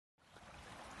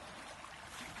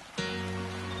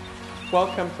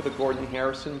Welcome to the Gordon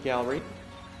Harrison Gallery.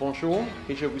 Bonjour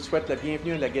et je vous souhaite la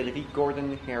bienvenue à la Galerie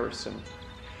Gordon Harrison.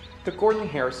 The Gordon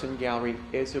Harrison Gallery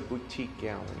is a boutique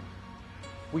gallery.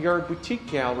 We are a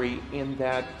boutique gallery in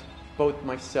that both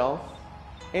myself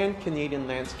and Canadian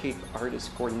landscape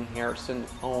artist Gordon Harrison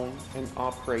own and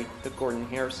operate the Gordon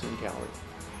Harrison Gallery.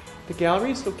 The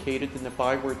gallery is located in the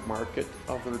Byward Market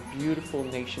of our beautiful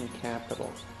nation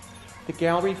capital. The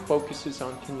gallery focuses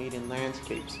on Canadian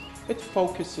landscapes. It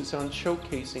focuses on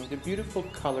showcasing the beautiful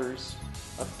colors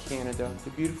of Canada, the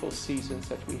beautiful seasons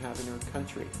that we have in our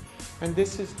country. And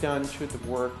this is done through the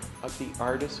work of the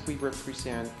artists we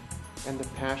represent and the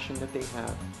passion that they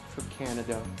have for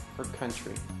Canada, our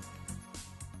country.